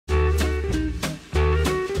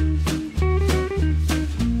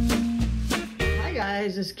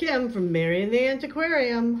is Kim from Mary and the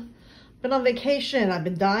Antiquarium. Been on vacation. I've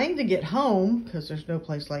been dying to get home because there's no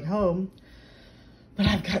place like home. But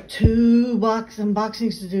I've got two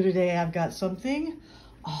unboxings to do today. I've got something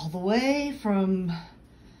all the way from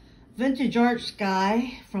Vintage Art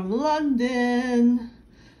Guy from London.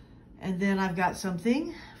 And then I've got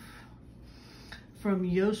something from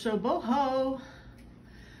YoSoBoHo.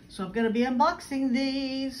 So I'm going to be unboxing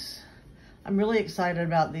these. I'm really excited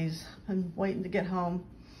about these. I'm waiting to get home.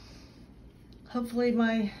 Hopefully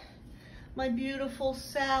my beautiful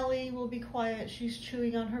Sally will be quiet. She's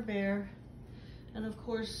chewing on her bear. And of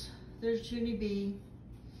course, there's Junie B.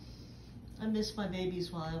 I missed my babies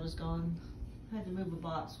while I was gone. I had to move a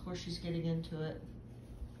box. Of course, she's getting into it.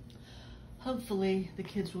 Hopefully the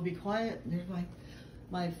kids will be quiet. There's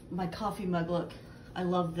my coffee mug. Look, I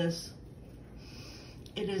love this.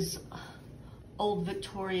 It is old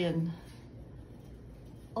Victorian,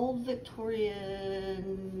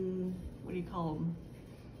 what do you call them?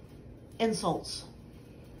 Insults.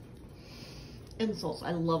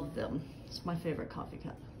 I love them. It's my favorite coffee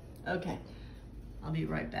cup. Okay, I'll be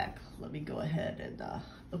right back. Let me go ahead and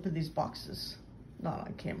open these boxes. Not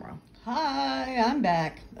on camera. Hi, I'm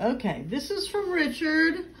back. Okay, this is from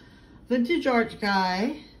Richard, Vintage Art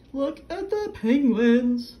Guy. Look at the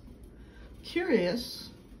penguins. Curious.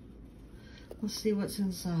 Let's see what's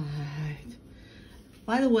inside.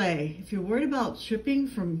 By the way, if you're worried about shipping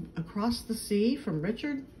from across the sea from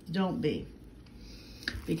Richard, don't be.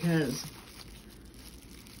 Because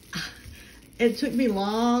it took me a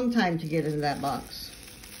long time to get into that box.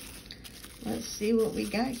 Let's see what we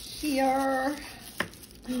got here.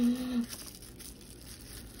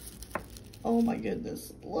 Oh my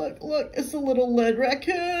goodness. Look, it's a little lead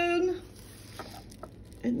raccoon.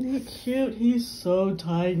 Isn't he cute? He's so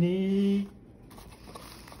tiny.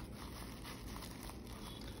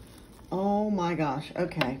 Oh my gosh,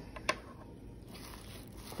 okay.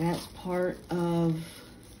 That's part of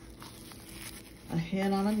a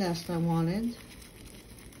hen on a nest I wanted.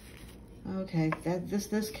 Okay,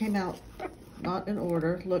 this came out not in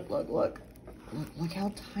order. Look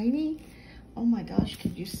how tiny. Oh my gosh,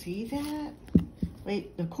 can you see that?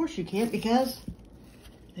 Wait, of course you can't because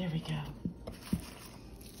there we go.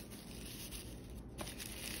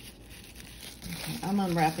 Okay, I'm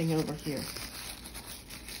unwrapping over here.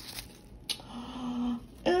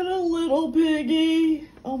 And a little piggy.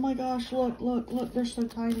 Oh my gosh, look, they're so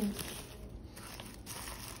tiny.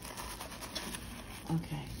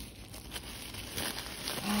 Okay.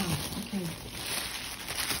 Wow, okay.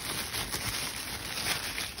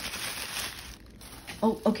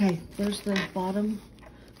 Oh, okay, there's the bottom.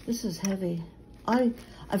 This is heavy. I've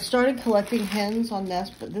started collecting hens on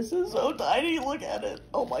nests, but this is so tiny. Look at it.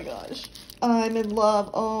 Oh my gosh. I'm in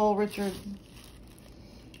love. Oh, Richard.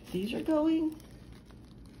 These are going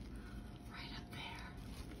right up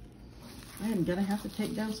there. I am gonna have to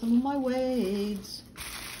take down some of my weights.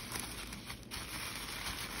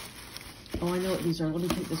 Oh, I know what these are. Let me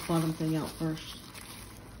take this bottom thing out first.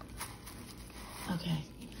 Okay.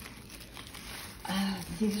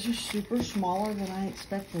 These are super smaller than I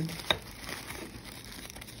expected.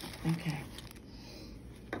 Okay.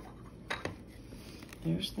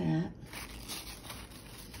 There's that.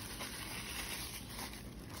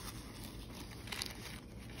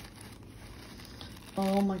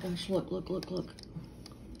 Oh my gosh, look.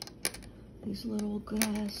 These little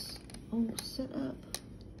guys. Oh, sit up.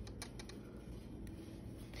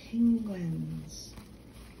 Penguins.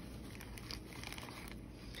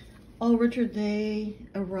 Oh, Richard, they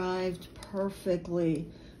arrived perfectly.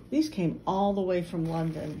 These came all the way from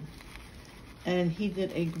London, and he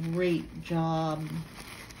did a great job.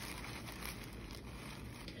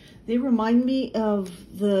 They remind me of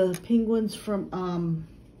the penguins from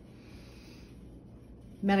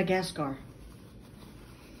Madagascar.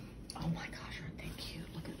 Oh my gosh, aren't they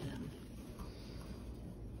cute? Look at them.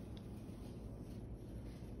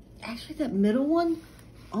 Actually, that middle one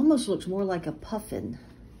almost looks more like a puffin.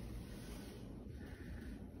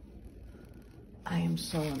 I am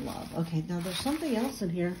so in love. Okay, now there's something else in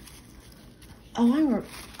here. Oh, I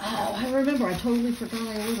remember. I totally forgot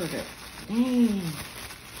I ordered it. Dang.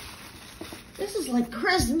 This is like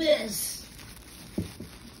Christmas.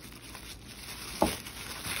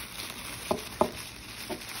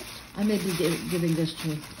 I may be giving this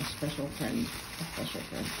to a special friend.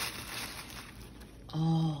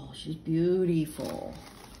 Oh, she's beautiful.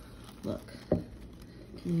 Look.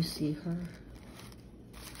 Can you see her?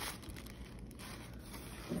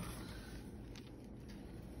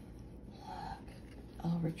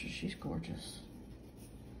 Oh, Richard, she's gorgeous.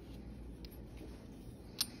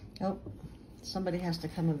 Oh, somebody has to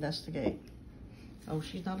come investigate. Oh,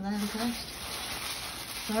 she's not that impressed?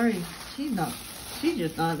 Sorry, she's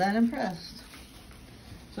just not that impressed.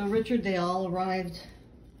 So Richard, they all arrived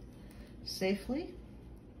safely.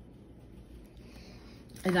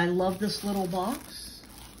 And I love this little box.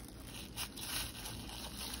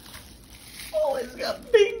 Oh, it's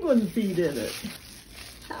got penguin feet in it.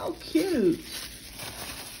 How cute.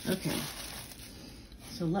 Okay,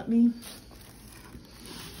 so let me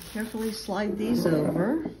carefully slide these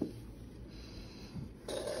over.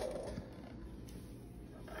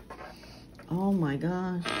 Oh my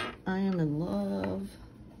gosh, I am in love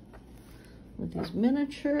with these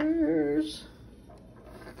miniatures.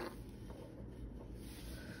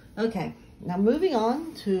 Okay, now moving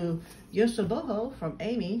on to YoSoBoHo from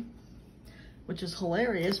Amy, which is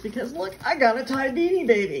hilarious because look, I got a tiny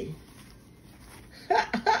baby.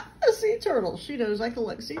 A sea turtle. She knows I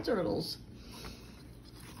collect sea turtles.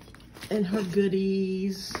 And her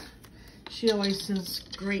goodies. She always sends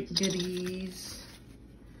great goodies.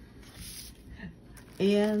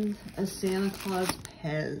 And a Santa Claus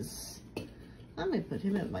Pez. I might put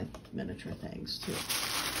him in my miniature things too.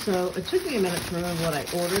 So it took me a minute to remember what I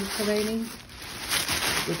ordered from Amy,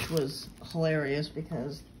 which was hilarious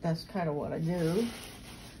because that's kind of what I do.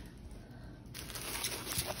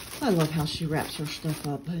 I love how she wraps her stuff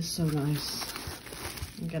up. It's so nice.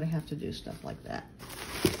 I'm gonna have to do stuff like that.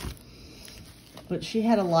 But she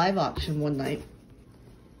had a live auction one night.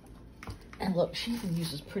 And look, she even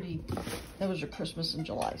uses pretty, that was her Christmas and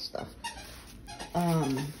July stuff. I'll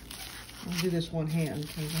do this one hand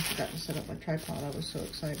because I forgot to set up my tripod. I was so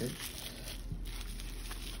excited.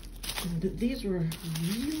 And these were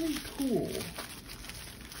really cool.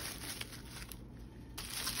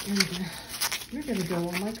 And you're gonna go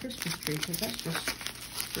on my Christmas tree because that's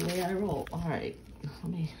just the way I roll. All right,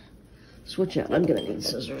 let me switch out. I'm gonna need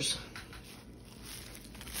scissors.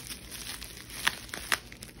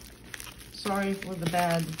 Sorry for the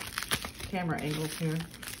bad camera angles here.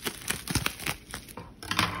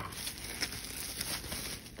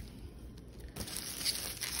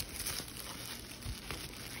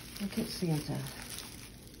 Look at Santa.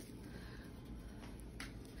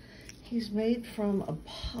 He's made from a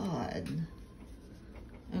pod.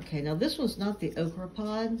 Okay, now this one's not the okra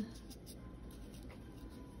pod.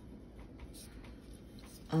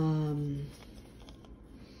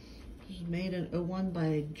 He's made an 01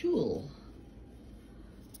 by Jewel.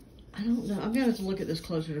 I don't know. I'm gonna have to look at this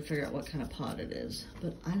closer to figure out what kind of pod it is,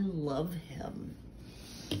 but I love him.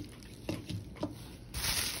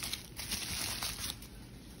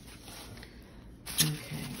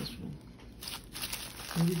 Okay, this one.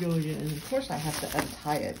 Here we go again. And of course I have to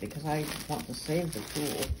untie it because I want to save the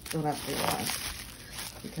tool. Don't have to why.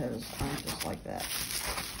 Because I'm just like that.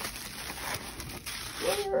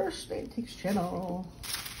 Worst Antiques channel.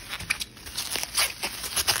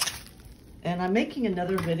 And I'm making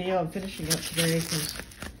another video. I'm finishing it today because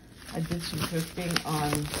I did some thrifting on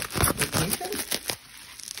vacation.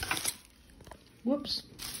 Whoops.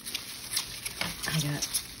 I got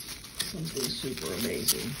something super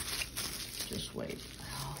amazing. Just wait.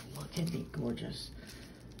 Oh, look, isn't he gorgeous?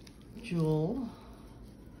 Jewel,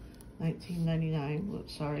 1999.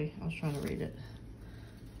 Whoops, sorry, I was trying to read it.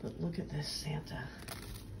 But look at this Santa.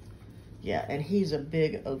 Yeah, and he's a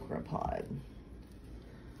big okra pod.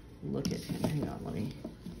 Look at him. Hang on, let me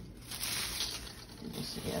do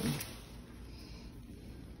this again.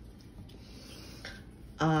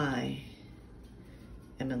 I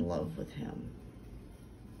am in love with him.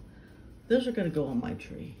 Those are going to go on my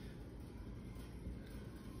tree.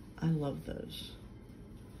 I love those.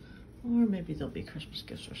 Or maybe they'll be Christmas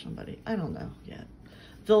gifts for somebody. I don't know yet.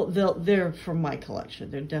 They're from my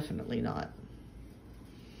collection. They're definitely not.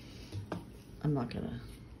 I'm not going to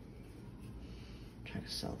try to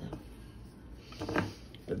sell them.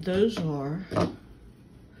 But those are,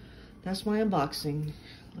 that's my unboxing.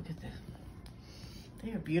 Look at them.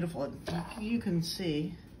 They are beautiful. You can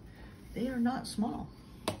see they are not small.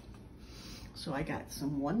 So I got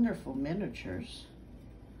some wonderful miniatures.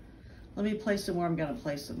 Let me place them where I'm going to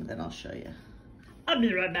place them and then I'll show you. I'll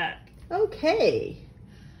be right back. Okay.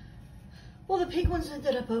 Well, the pink ones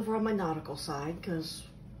ended up over on my nautical side because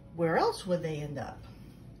where else would they end up?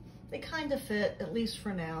 They kind of fit, at least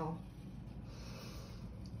for now.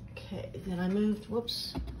 Okay, then I moved,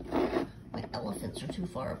 whoops, my elephants are too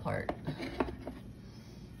far apart.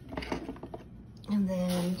 And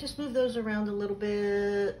then just move those around a little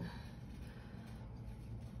bit.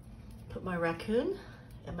 Put my raccoon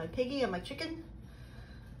and my piggy and my chicken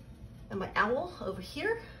and my owl over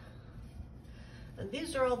here. And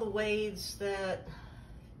these are all the wades that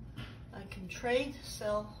I can trade,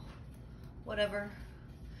 sell, whatever.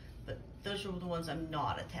 But Those are the ones I'm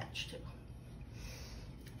not attached to.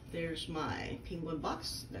 There's my penguin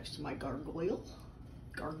box next to my gargoyle.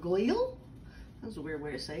 Gargoyle? That was a weird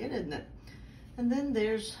way to say it, isn't it? And then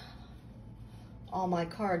there's all my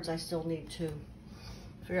cards I still need to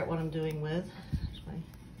figure out what I'm doing with. There's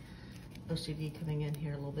my OCD coming in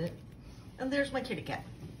here a little bit. And there's my kitty cat.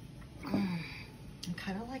 I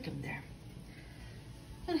kind of like him there.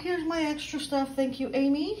 And here's my extra stuff. Thank you,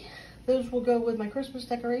 Amy. Those will go with my Christmas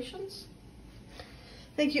decorations.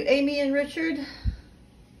 Thank you, Amy and Richard.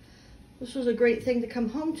 This was a great thing to come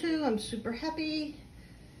home to. I'm super happy.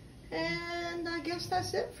 And I guess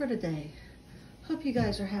that's it for today. Hope you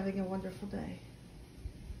guys are having a wonderful day.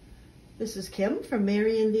 This is Kim from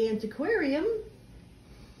Mary and the Antiquarium.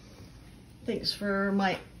 Thanks for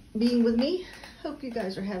being with me. Hope you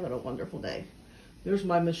guys are having a wonderful day. There's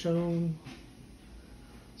my Michonne.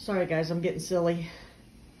 Sorry guys, I'm getting silly.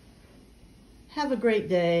 Have a great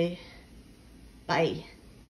day. Bye.